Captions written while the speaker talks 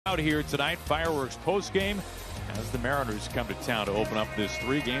Out here tonight, fireworks postgame as the Mariners come to town to open up this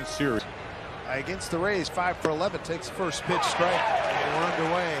 3-game series. Against the Rays, 5 for 11, takes the first pitch, strike, and we're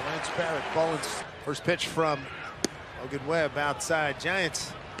underway. Lance Barrett, Bullens, first pitch from Logan Webb outside.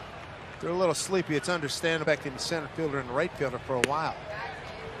 Giants, they're a little sleepy. It's understandable, expecting the center fielder and the right fielder for a while.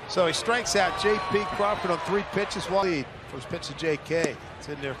 So he strikes out J.P. Crawford on 3 pitches. Lead. First pitch to J.K. It's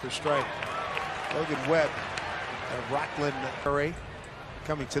in there for strike. Logan Webb, Rockland Curry.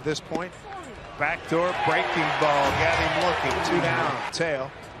 Coming to this point, backdoor breaking ball, got him looking, 2 down.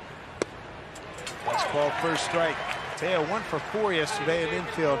 Tail. That's ball first strike. Tail 1 for 4 yesterday in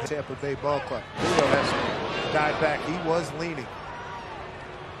infield. Tampa Bay Ball Club. Julio has to dive back. He was leaning.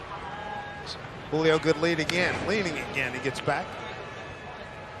 Julio good lead again. Leaning again. He gets back.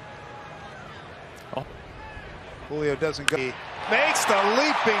 Oh. Julio doesn't go. He makes the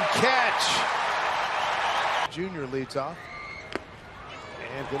leaping catch. Junior leads off.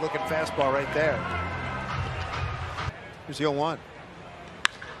 And good looking fastball right there. Here's the 0-1.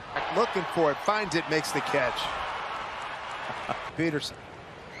 Looking for it, finds it, makes the catch. Peterson.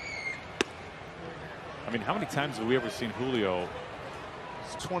 I mean, how many times have we ever seen Julio?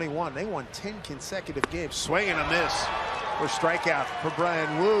 It's 21. They won 10 consecutive games. Swing and a miss. For strikeout for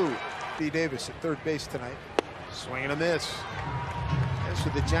Brian Wu. D. Davis at third base tonight. Swing and a miss. As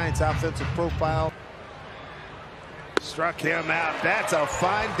for the Giants' offensive profile. Struck him out. That's a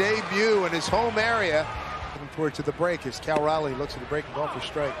fine debut in his home area. Looking forward to the break as Cal Raleigh looks at the breaking ball for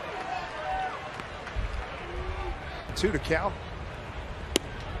strike. 2 to Cal.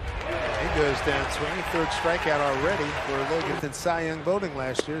 He goes down swinging. 3rd strikeout already for Logan in Cy Young voting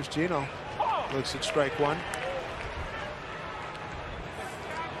last year's. Gino looks at strike 1.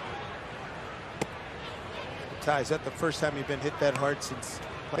 Ty, is that the first time you've been hit that hard since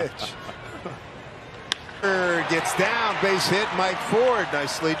pitch? Gets down, base hit, Mike Ford,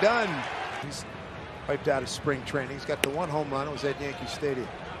 nicely done. He's wiped out his spring training. He's got the 1 home run. It was at Yankee Stadium.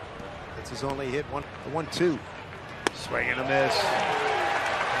 That's his only hit. The 1-2. Swing and a miss.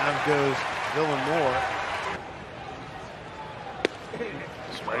 Down goes Dylan Moore.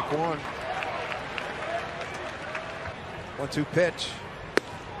 Strike 1. 1-2 pitch.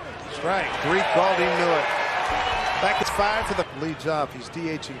 Strike 3 called. He knew it. Back at 5 for the leads off. He's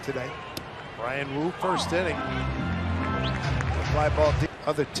DHing today. Brian Wu, first inning. Fly ball deep.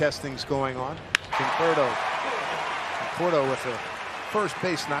 Other testings going on. Conforto with a first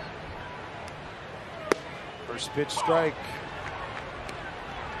base knock. First pitch strike.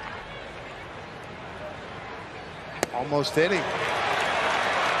 Almost hitting.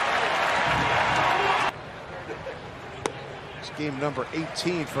 It's game number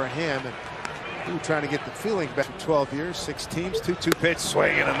 18 for him. And Wu trying to get the feeling back for 12 years, 6 teams, 2-2 pitch,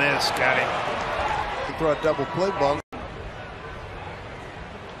 swing and a miss, got him. He throw a double play ball.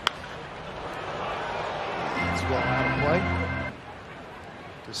 It's well out of play.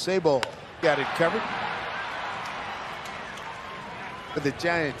 To Sable, got it covered. For the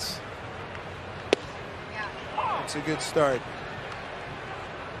Giants, it's a good start.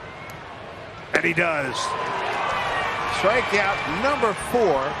 And he does. Strikeout number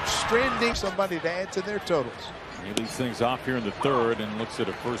 4, stranding somebody to add to their totals. He leads things off here in the 3rd and looks at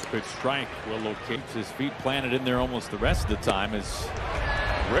a first pitch strike. Will locate his feet planted in there almost the rest of the time. Is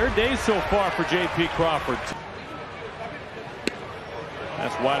rare days so far for J.P. Crawford.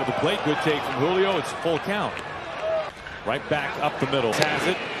 That's wide of the plate. Good take from Julio. It's full count. Right back up the middle. Has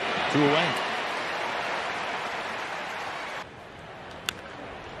it. 2 away.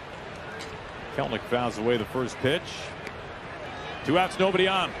 Kelnick fouls away the first pitch. 2 outs, nobody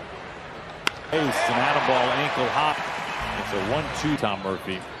on. Ace, an atom ball, ankle hop. It's a 1-2. Tom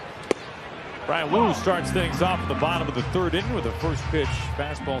Murphy. Brian Wu starts things off at the bottom of the 3rd inning with a first pitch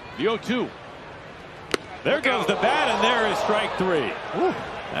fastball. The 0-2. There goes the bat, and there is strike 3. Woo.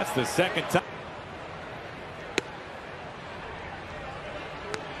 That's the 2nd time.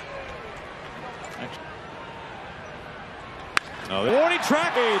 No, the warning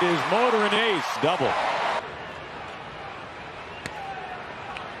track aid is motor and ace double.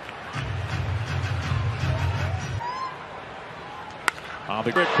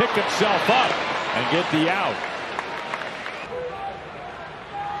 The grid pick himself up and get the out.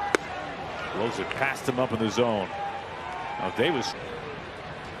 Blows it past him up in the zone. Now Davis.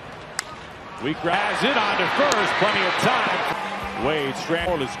 We grabs it onto first. Plenty of time. Wade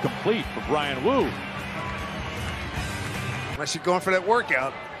Strand is complete for Brian Wu. Unless you're going for that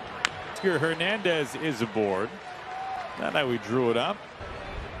workout. Here Hernandez is aboard. Not how we drew it up.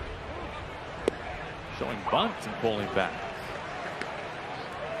 Showing bunt and pulling back.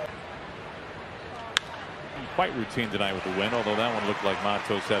 quite routine tonight with the win, although that one looked like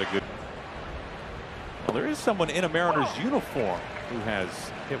Matos had a good. Well, there is someone in a Mariners uniform who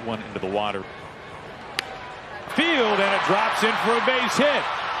has hit one into the water. Field, and it drops in for a base hit.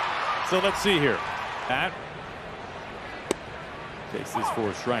 So let's see here. That takes this for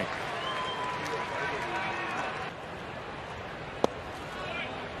a strike.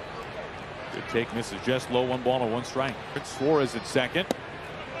 Good take, misses just low, 1 ball and 1 strike. It's Suarez at second,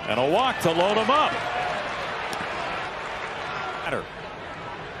 and a walk to load him up.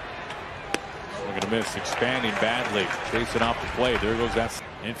 We're going to miss, expanding badly, chasing off the play. There goes that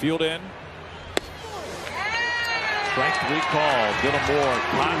infield in. Strike 3 call. Dylan Moore,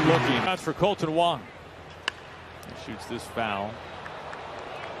 hot looking. That's for Colton Wong. He shoots this foul.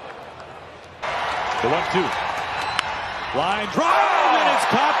 The 1-2. Line drive, and it's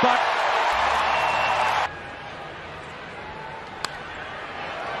caught by.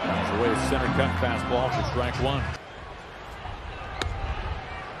 That's away a center cut fastball for strike 1.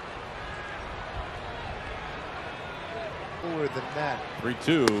 Cooler than that.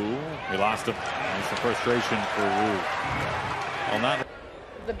 3-2. We lost him. And some frustration for Wu. Well, not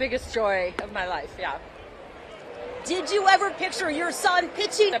the biggest joy of my life. Yeah. Did you ever picture your son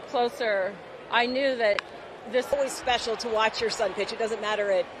pitching? Up closer, I knew that this It's always special to watch your son pitch. It doesn't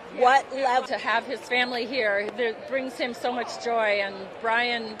matter at what level. To have his family here, that brings him so much joy, and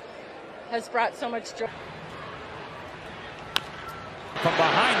Brian has brought so much joy. from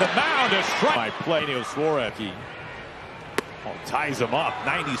behind the mound, a strike by play. Suarez. Ties him up.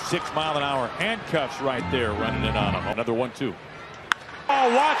 96-mile-an-hour handcuffs right there, running in on him. Another 1-2.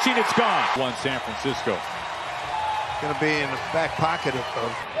 Oh, watching, it's gone. One San Francisco. Going to be in the back pocket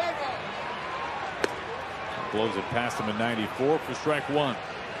of. Blows it past him in 94 for strike 1.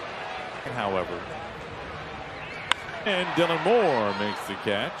 However, and Dylan Moore makes the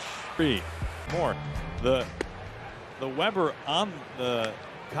catch. 3 more. The Weber on the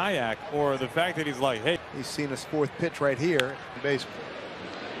kayak, or the fact that he's like, hey. He's seen his 4th pitch right here in baseball.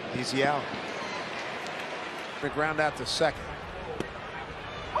 Easy out. Ground out to second.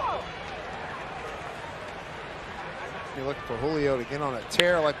 You're looking for Julio to get on a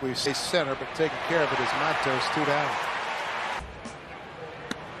tear like we say center, but taking care of it is Matos, 2 down.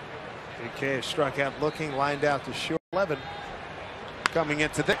 AK is struck out looking, lined out to short. 11 coming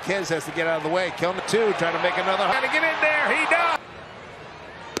into the Kez has to get out of the way. Killing the 2, trying to make another. Trying to get in there. He does.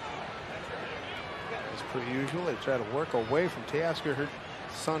 As per usual, they try to work away from Teoscar. Her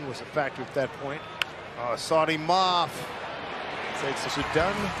son was a factor at that point. Sawed him off. Takes this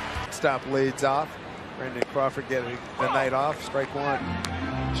done. Stop leads off. Brandon Crawford getting the night off. Strike 1.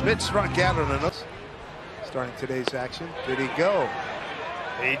 Schmidt struck out on another. Starting today's action. Did he go?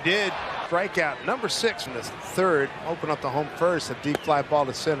 He did. Strikeout number 6 from the 3rd. Open up the home first. A deep fly ball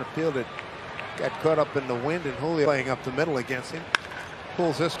to center field. It got caught up in the wind, and Julio playing up the middle against him.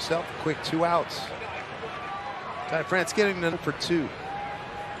 Pulls this himself. Quick 2 outs. Ty France getting the for 2.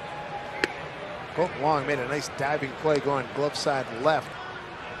 Colton Wong made a nice diving play going glove side left.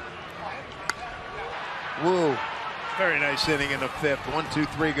 Woo. Very nice inning in the 5th. 1, 2,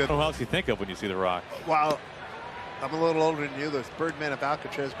 3 good. What else you think of when you see the Rock? Wow. I'm a little older than you. The Birdman of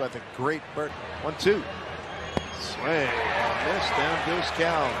Alcatraz by the great Burt. 1-2. Swing. Miss down goes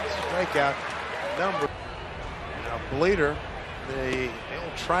Cal. Strikeout number. Now Bleeder, the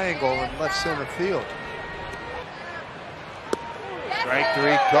old triangle in left center field. Strike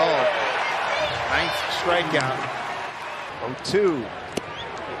 3 called. 9th strikeout. 0-2.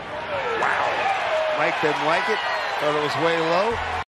 Wow. Mike didn't like it. Thought it was way low.